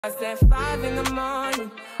I said 5 in the morning,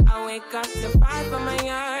 I wake up to 5 of my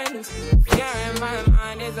yearnings. Yeah, my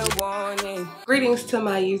mind is a warning. Greetings to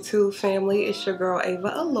my YouTube family. It's your girl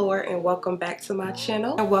Ava Allure, and welcome back to my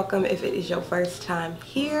channel. And welcome if it is your first time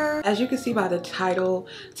here. As you can see by the title,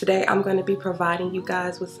 today I'm going to be providing you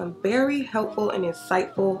guys with some very helpful and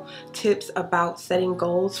insightful tips about setting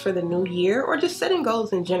goals for the new year, or just setting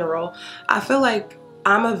goals in general. I feel like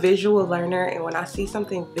I'm a visual learner, and when I see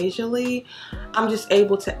something visually, I'm just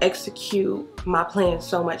able to execute my plan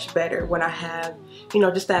so much better when I have,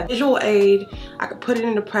 just that visual aid. I can put it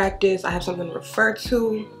into practice. I have something to refer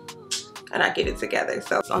to, and I get it together.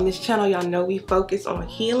 So on this channel, y'all know we focus on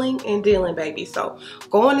healing and dealing, baby. So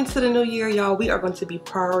going into the new year, y'all, we are going to be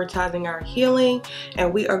prioritizing our healing,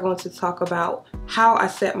 and we are going to talk about how I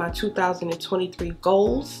set my 2023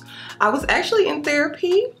 goals. I was actually in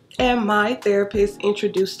therapy, and my therapist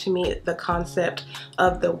introduced to me the concept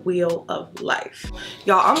of the wheel of life.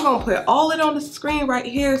 Y'all, I'm gonna put all it on the screen right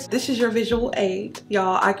here. This is your visual aid.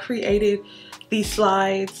 Y'all, I created these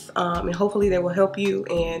slides, and hopefully they will help you.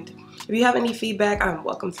 And if you have any feedback, I'm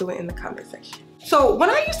welcome to it in the comment section. So when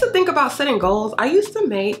I used to think about setting goals, I used to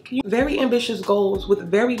make very ambitious goals with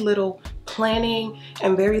very little planning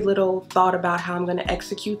and very little thought about how I'm going to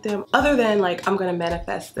execute them, other than like, I'm going to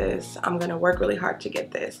manifest this, I'm going to work really hard to get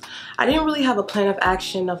this. I didn't really have a plan of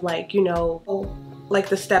action of like, like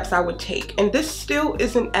the steps I would take. And this still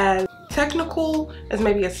isn't as technical as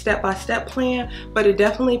maybe a step-by-step plan, but it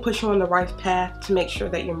definitely puts you on the right path to make sure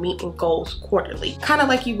that you're meeting goals quarterly. Kind of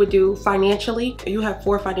like you would do financially. You have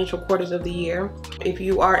 4 financial quarters of the year. If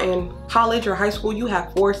you are in college or high school, you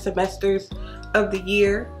have 4 semesters of the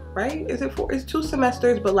year, right? Is it 4? It's 2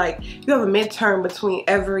 semesters, but like you have a midterm between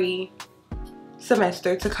every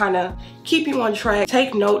semester to kind of keep you on track.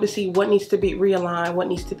 Take note to see what needs to be realigned, what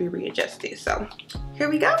needs to be readjusted. So here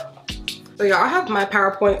we go. So y'all, I have my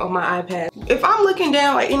PowerPoint on my iPad. If I'm looking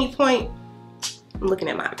down at any point, I'm looking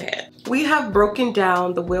at my iPad. We have broken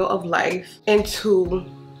down the wheel of life into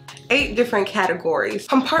 8 different categories.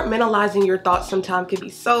 Compartmentalizing your thoughts sometimes can be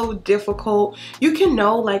so difficult. You can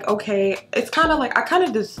know like, okay, it's kind of like,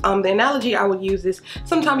 the analogy I would use is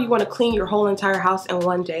sometimes you want to clean your whole entire house in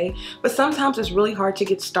one day, but sometimes it's really hard to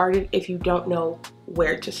get started if you don't know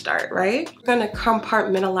where to start, right? We're gonna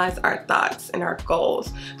compartmentalize our thoughts and our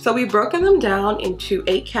goals. So we've broken them down into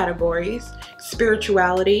 8 categories: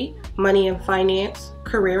 spirituality, money and finance,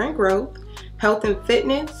 career and growth, health and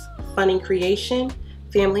fitness, fun and creation,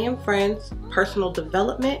 family and friends, personal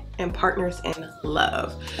development, and partners in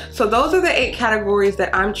love. So those are the 8 categories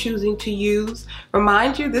that I'm choosing to use.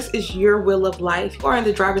 Remind you, this is your wheel of life. You are in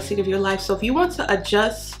the driver's seat of your life. So if you want to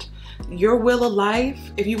adjust your wheel of life,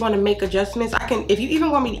 if you want to make adjustments, if you even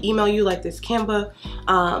want me to email you like this Canva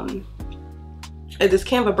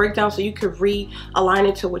breakdown so you could realign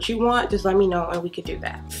it to what you want, just let me know and we could do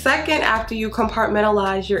that. Second, after you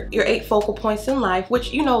compartmentalize your 8 focal points in life,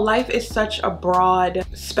 which life is such a broad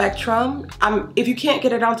spectrum. If you can't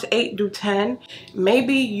get it down to 8, do 10.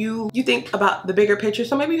 Maybe you think about the bigger picture,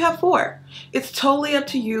 so maybe you have 4. It's totally up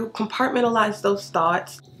to you. Compartmentalize those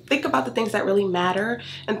thoughts. Think about the things that really matter,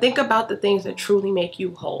 and think about the things that truly make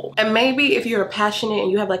you whole. And maybe if you're passionate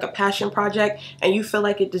and you have like a passion project and you feel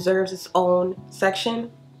like it deserves its own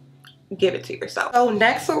section, give it to yourself. So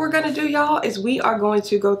next, what we're gonna do, y'all, is we are going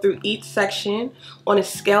to go through each section on a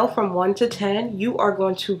scale from 1 to 10. You are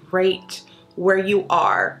going to rate where you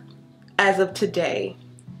are as of today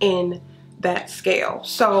in that scale.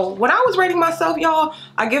 So when I was rating myself, y'all,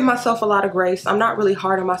 I give myself a lot of grace. I'm not really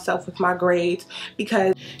hard on myself with my grades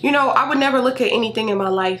because, I would never look at anything in my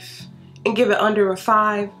life and give it under a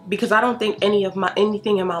 5, because I don't think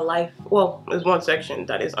anything in my life, well, there's one section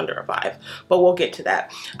that is under a 5, but we'll get to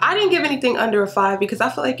that. I didn't give anything under a 5 because I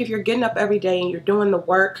feel like if you're getting up every day and you're doing the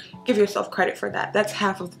work, give yourself credit for that. That's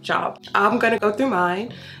half of the job. I'm gonna go through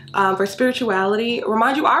mine. For spirituality,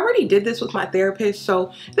 remind you, I already did this with my therapist,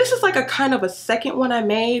 so this is like a kind of a second one I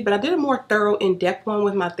made, but I did a more thorough, in-depth one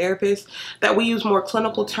with my therapist that we use more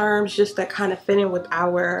clinical terms just that kind of fit in with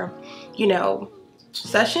our,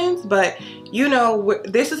 sessions. But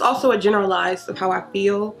this is also a generalized of how I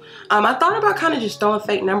feel. I thought about kind of just throwing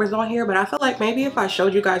fake numbers on here, but I feel like maybe if I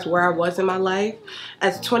showed you guys where I was in my life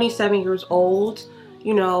as 27 years old,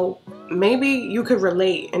 maybe you could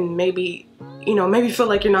relate, and maybe feel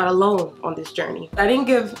like you're not alone on this journey. I didn't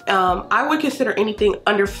give, I would consider anything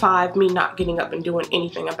under 5 me not getting up and doing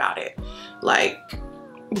anything about it. Like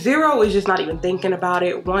 0 is just not even thinking about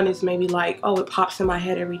it. 1 is maybe like, oh, it pops in my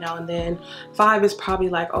head every now and then. 5 is probably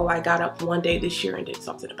like, oh, I got up one day this year and did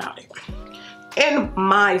something about it. in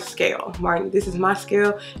my scale. Martin, this is my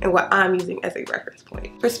scale and what I'm using as a reference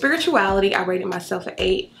point. For spirituality, I rated myself an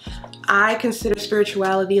 8. I consider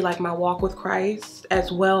spirituality like my walk with Christ,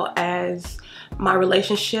 as well as my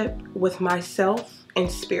relationship with myself and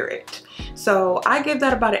spirit. So I give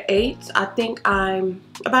that about an 8. I think I'm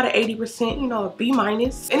about an 80%, you know, a B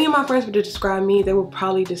minus. Any of my friends were to describe me, they would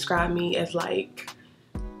probably describe me as like,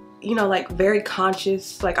 you know, like very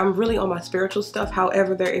conscious. Like I'm really on my spiritual stuff.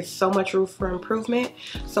 However, there is so much room for improvement.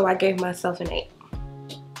 So I gave myself an 8.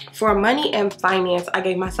 For money and finance, I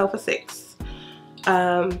gave myself a 6.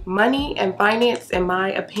 Money and finance, in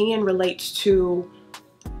my opinion, relates to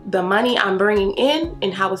the money I'm bringing in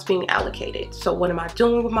and how it's being allocated. So what am I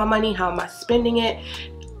doing with my money? How am I spending it?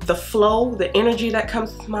 The flow, the energy that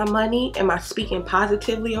comes with my money. Am I speaking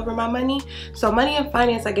positively over my money? So money and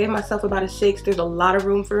finance, I gave myself about a 6. There's a lot of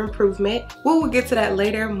room for improvement. We will get to that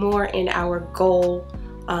later, more in our goal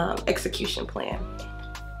execution plan.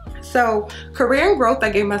 So career and growth, I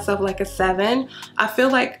gave myself like a 7. I feel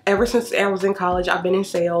like ever since I was in college, I've been in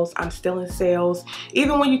sales. I'm still in sales.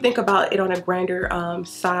 Even when you think about it on a grander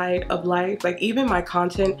side of life, like even my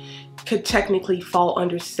content could technically fall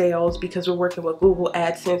under sales because we're working with Google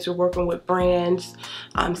AdSense, we're working with brands.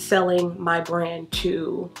 I'm selling my brand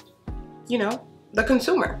to, you know, the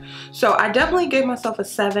consumer. So I definitely gave myself a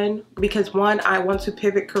 7 because one, I want to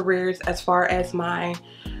pivot careers as far as my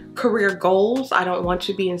career goals. I don't want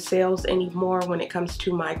to be in sales anymore when it comes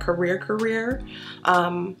to my career.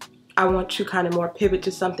 I want to kind of more pivot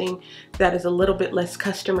to something that is a little bit less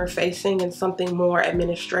customer facing and something more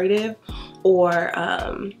administrative or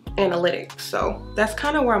analytics. So that's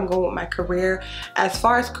kind of where I'm going with my career. As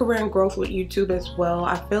far as career and growth with YouTube as well,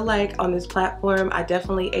 I feel like on this platform, I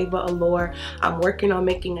definitely Ava Allure. I'm working on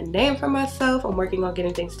making a name for myself. I'm working on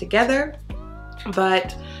getting things together,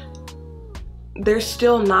 but there's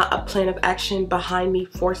still not a plan of action behind me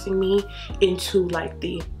forcing me into like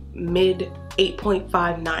the mid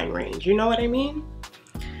 8.59 range. You know what I mean?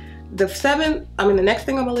 The next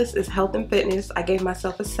thing on my list is health and fitness. I gave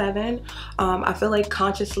myself a 7. I feel like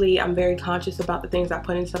consciously, I'm very conscious about the things I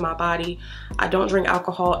put into my body. I don't drink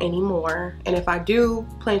alcohol anymore. And if I do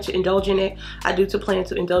plan to indulge in it, I do plan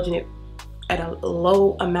to indulge in it at a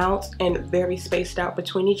low amount and very spaced out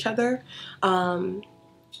between each other.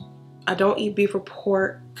 I don't eat beef or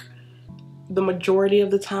pork the majority of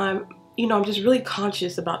the time. You know, I'm just really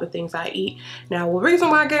conscious about the things I eat. Now, the reason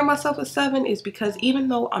why I gave myself a 7 is because even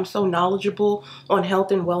though I'm so knowledgeable on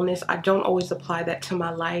health and wellness, I don't always apply that to my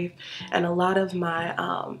life. And a lot of my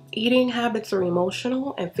eating habits are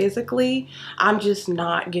emotional and physically. I'm just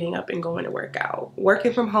not getting up and going to work out.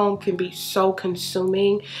 Working from home can be so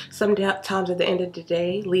consuming. Sometimes at the end of the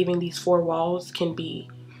day, leaving these 4 walls can be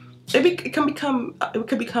it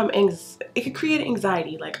could create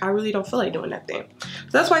anxiety. Like I really don't feel like doing that thing. So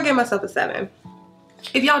that's why I gave myself a 7.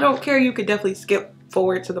 If y'all don't care, you could definitely skip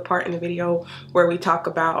forward to the part in the video where we talk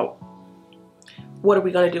about what are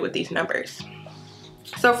we going to do with these numbers.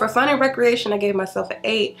 So for fun and recreation, I gave myself an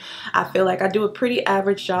 8. I feel like I do a pretty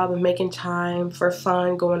average job of making time for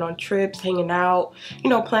fun, going on trips, hanging out, you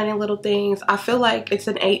know, planning little things. I feel like it's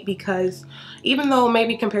an 8 because even though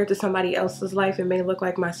maybe compared to somebody else's life, it may look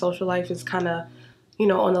like my social life is kind of, you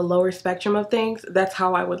know, on the lower spectrum of things, that's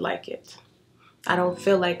how I would like it. I don't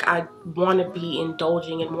feel like I want to be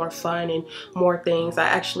indulging in more fun and more things. I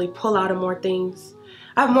actually pull out of more things.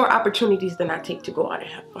 I have more opportunities than I take to go out and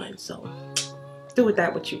have fun. So do with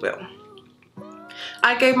that what you will.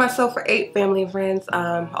 I gave myself an 8, family and friends.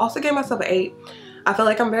 Also gave myself an 8. I feel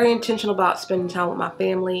like I'm very intentional about spending time with my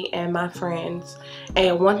family and my friends.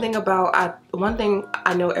 And one thing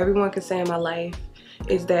I know everyone can say in my life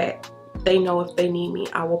is that they know if they need me,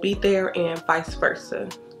 I will be there, and vice versa.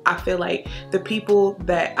 I feel like the people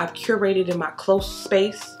that I've curated in my close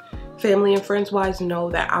space, family and friends wise, know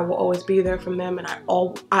that I will always be there for them, and I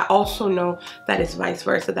also know that it's vice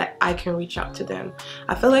versa, that I can reach out to them.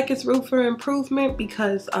 I feel like it's room for improvement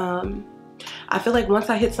because I feel like once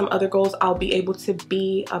I hit some other goals, I'll be able to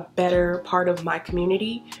be a better part of my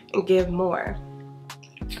community and give more.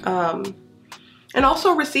 And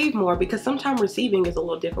also receive more, because sometimes receiving is a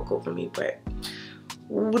little difficult for me, but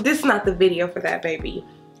this is not the video for that, baby.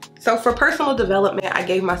 So for personal development, I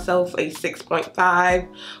gave myself a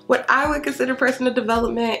 6.5. What I would consider personal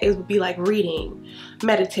development would be like reading,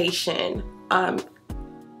 meditation,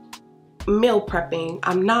 meal prepping.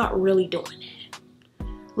 I'm not really doing it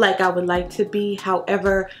like I would like to be.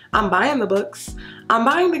 However, I'm buying the books, I'm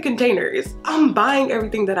buying the containers, I'm buying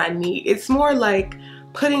everything that I need. It's more like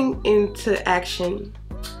putting into action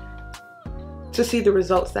to see the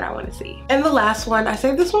results that I want to see. And the last one, I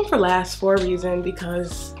saved this one for last for a reason,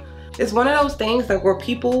 because It's one of those things that where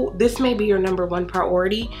people, this may be your number one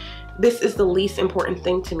priority. This is the least important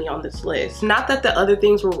thing to me on this list. Not that the other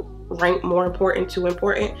things were ranked more important, too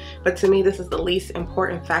important, but to me, this is the least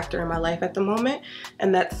important factor in my life at the moment,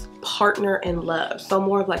 and that's partner and love. So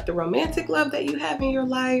more of like the romantic love that you have in your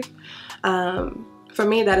life. For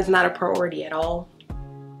me, that is not a priority at all.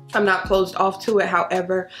 I'm not closed off to it.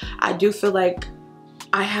 However, I do feel like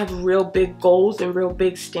I have real big goals and real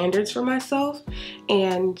big standards for myself,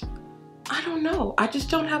 and I don't know, I just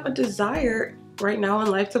don't have a desire right now in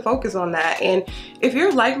life to focus on that. And if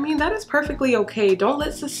you're like me, that is perfectly okay. Don't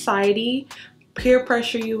let society peer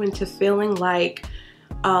pressure you into feeling like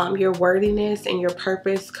your worthiness and your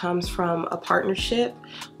purpose comes from a partnership,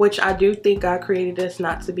 which I do think God created us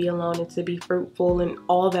not to be alone and to be fruitful and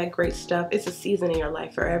all that great stuff. It's a season in your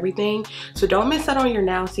life for everything. So don't miss out on your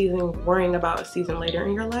now season worrying about a season later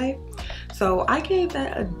in your life. So I gave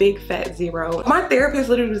that a big fat 0. My therapist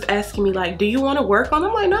literally was asking me like, do you want to work on?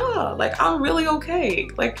 I'm like, no, like I'm really okay.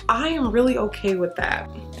 Like I am really okay with that.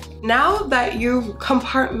 Now that you've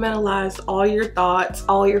compartmentalized all your thoughts,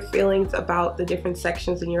 all your feelings about the different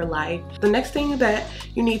sections in your life, the next thing that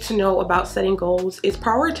you need to know about setting goals is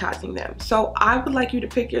prioritizing them. So I would like you to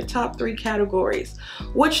pick your top 3 categories.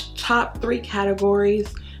 Which top 3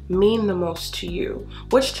 categories mean the most to you?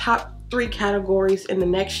 Which top 3 categories in the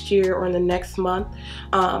next year or in the next month?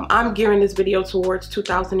 I'm gearing this video towards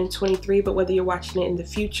 2023, but whether you're watching it in the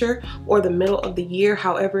future or the middle of the year,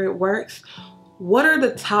 however it works, what are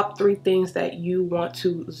the top 3 things that you want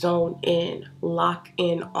to zone in, lock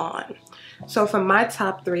in on? So for my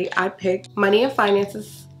top 3, I picked money and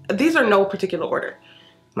finances. These are no particular order.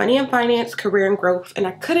 Money and finance, career and growth, and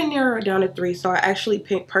I couldn't narrow it down to 3, so I actually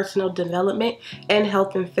picked personal development and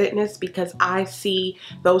health and fitness because I see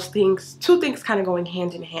those things, 2 things kind of going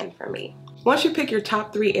hand in hand for me. Once you pick your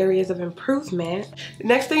top 3 areas of improvement, the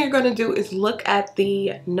next thing you're going to do is look at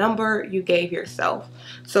the number you gave yourself.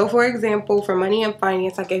 So for example, for money and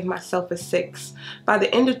finance, I gave myself a 6. By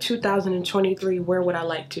the end of 2023, where would I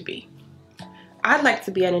like to be? I'd like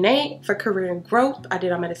to be at an 8. For career and growth,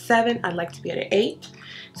 I'm at a 7. I'd like to be at an 8.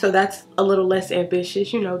 So that's a little less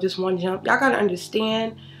ambitious, you know, just one jump. Y'all gotta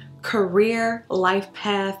understand, career, life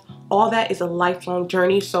path, all that is a lifelong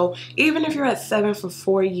journey. So even if you're at 7 for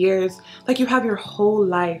 4 years, like you have your whole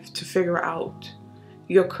life to figure out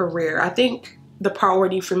your career. I think the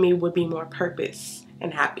priority for me would be more purpose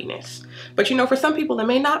and happiness. But you know, for some people it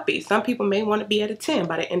may not be. Some people may want to be at a 10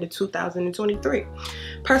 by the end of 2023.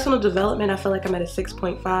 Personal development, I feel like I'm at a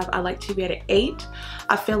 6.5. I like to be at an 8.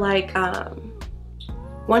 I feel like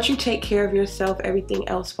once you take care of yourself, everything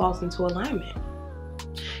else falls into alignment.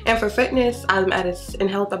 And for fitness, in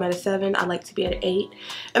health, I'm at a 7. I like to be at an 8.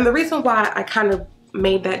 And the reason why I kind of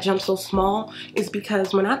made that jump so small is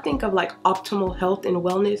because when I think of like optimal health and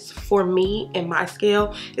wellness, for me and my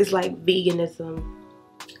scale is like veganism,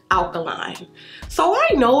 alkaline. So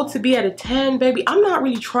I know to be at a 10, baby, I'm not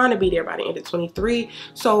really trying to be there by the end of 23.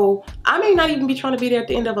 So I may not even be trying to be there at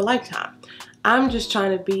the end of a lifetime. I'm just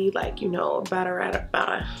trying to be like, you know, about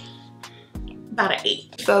an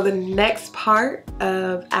 8. So the next part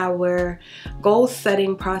of our goal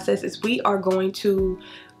setting process is we are going to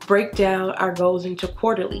break down our goals into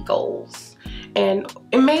quarterly goals. And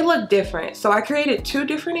it may look different. So I created 2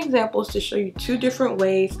 different examples to show you 2 different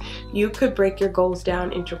ways you could break your goals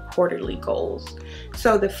down into quarterly goals.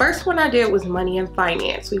 So the first one I did was money and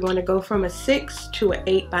finance. We want to go from a 6 to an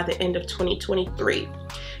 8 by the end of 2023.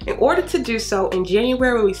 In order to do so, in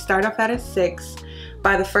January we start off at a 6.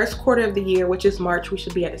 By the first quarter of the year, which is March, we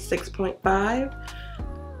should be at a 6.5.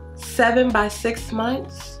 7 by 6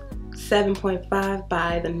 months. 7.5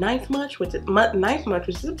 by the 9th month, which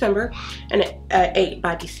is September, and 8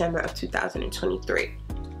 by December of 2023.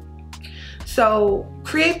 So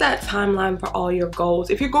create that timeline for all your goals.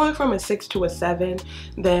 If you're going from a 6 to a 7,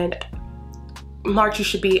 then March you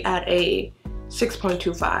should be at a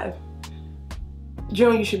 6.25.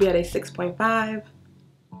 June you should be at a 6.5.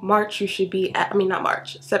 March you should be at,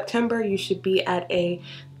 September you should be at a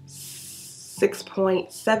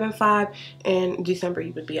 6.75, and December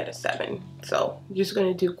you would be at a 7. So you're just going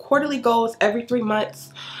to do quarterly goals every 3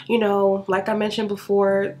 months. You know, like I mentioned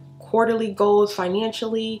before, quarterly goals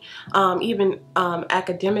financially, even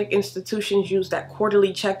academic institutions use that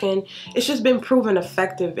quarterly check-in. It's just been proven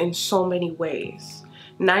effective in so many ways.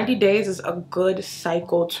 90 days is a good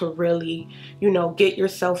cycle to really, you know, get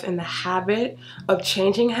yourself in the habit of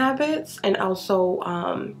changing habits and also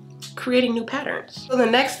creating new patterns. So the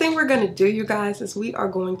next thing we're going to do, you guys, is we are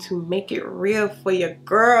going to make it real for your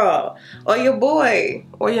girl or your boy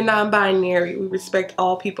or your non-binary. We respect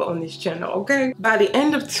all people on this channel, okay? By the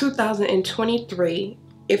end of 2023,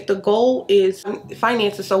 if the goal is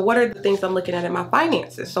finances, so what are the things I'm looking at in my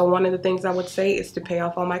finances? So one of the things I would say is to pay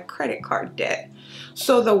off all my credit card debt.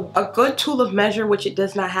 So a good tool of measure, which it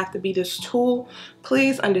does not have to be this tool,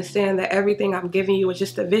 please understand that everything I'm giving you is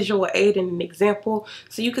just a visual aid and an example,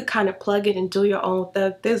 so you could kind of plug it and do your own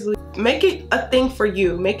thing. Make it a thing for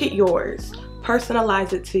you, make it yours.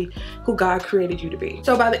 Personalize it to who God created you to be.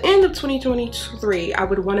 So by the end of 2023, I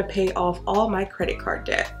would want to pay off all my credit card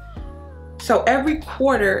debt. So every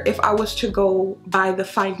quarter, if I was to go by the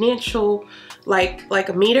financial, like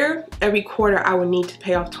a meter, every quarter I would need to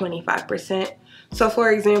pay off 25%. So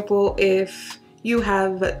for example, if you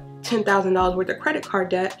have $10,000 worth of credit card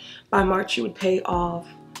debt, by March you would pay off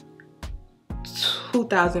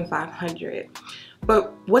 $2,500.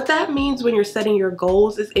 But what that means when you're setting your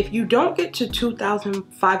goals is if you don't get to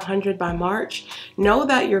 $2,500 by March, know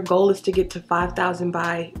that your goal is to get to $5,000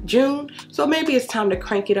 by June. So maybe it's time to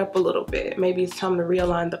crank it up a little bit. Maybe it's time to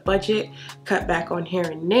realign the budget, cut back on hair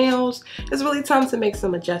and nails. It's really time to make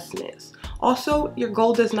some adjustments. Also, your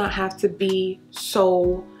goal does not have to be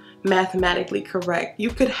so mathematically correct.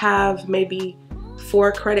 You could have maybe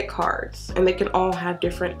 4 credit cards and they can all have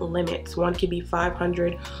different limits. One could be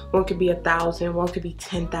 500, one could be 1,000, one could be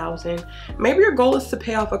 10,000. Maybe your goal is to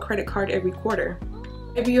pay off a credit card every quarter.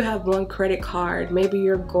 Maybe you have 1 credit card. Maybe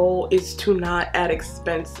your goal is to not add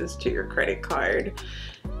expenses to your credit card.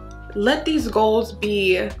 Let these goals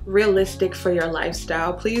be realistic for your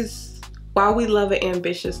lifestyle. Please, while we love an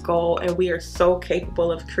ambitious goal and we are so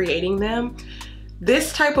capable of creating them,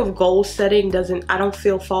 this type of goal setting I don't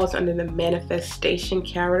feel falls under the manifestation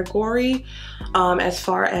category, as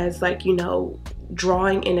far as like, you know,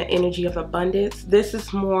 drawing in an energy of abundance. This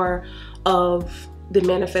is more of the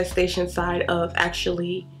manifestation side of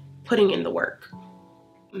actually putting in the work.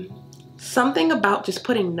 Something about just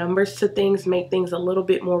putting numbers to things make things a little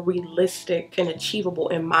bit more realistic and achievable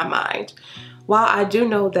in my mind. While I do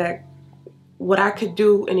know that what I could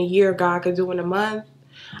do in a year, God could do in a month,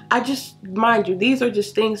 mind you, these are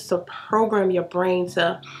just things to program your brain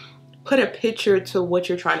to put a picture to what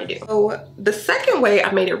you're trying to do. So the second way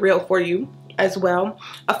I made it real for you as well,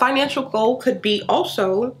 a financial goal could be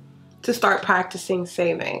also to start practicing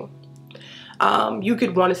saving. You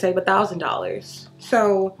could want to save $1,000.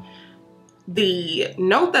 So the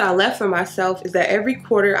note that I left for myself is that every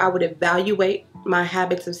quarter I would evaluate my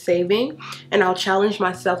habits of saving, and I'll challenge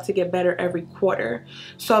myself to get better every quarter.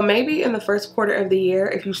 So maybe in the first quarter of the year,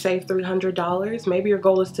 if you save $300, maybe your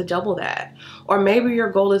goal is to double that. Or maybe your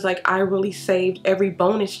goal is like, I really saved every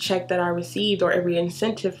bonus check that I received or every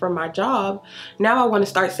incentive from my job. Now I want to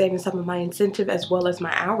start saving some of my incentive as well as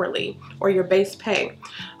my hourly or your base pay,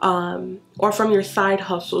 or from your side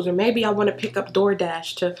hustles. Or maybe I want to pick up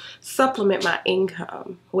DoorDash to supplement my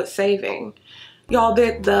income with saving. Y'all,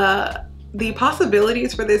 the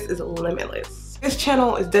possibilities for this is limitless. This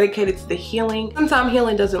channel is dedicated to the healing. Sometimes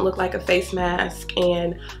healing doesn't look like a face mask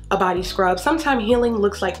and a body scrub. Sometimes healing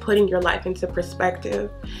looks like putting your life into perspective,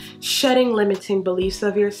 shedding limiting beliefs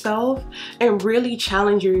of yourself, and really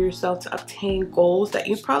challenging yourself to obtain goals that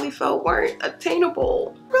you probably felt weren't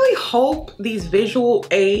attainable. I really hope these visual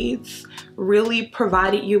aids really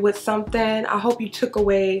provided you with something. I hope you took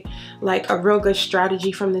away like a real good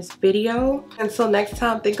strategy from this video. Until next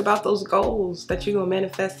time, think about those goals that you're gonna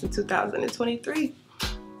manifest in 2023.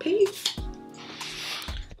 Peace.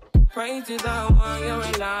 Pray to the one you're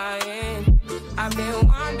relying. I've been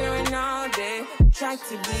wondering all day. Tried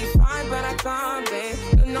to be fine, but I can't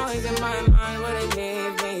be. The noise in my mind wouldn't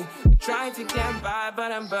leave me. Tried to get by,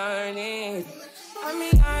 but I'm burning.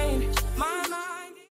 I'm behind my mind.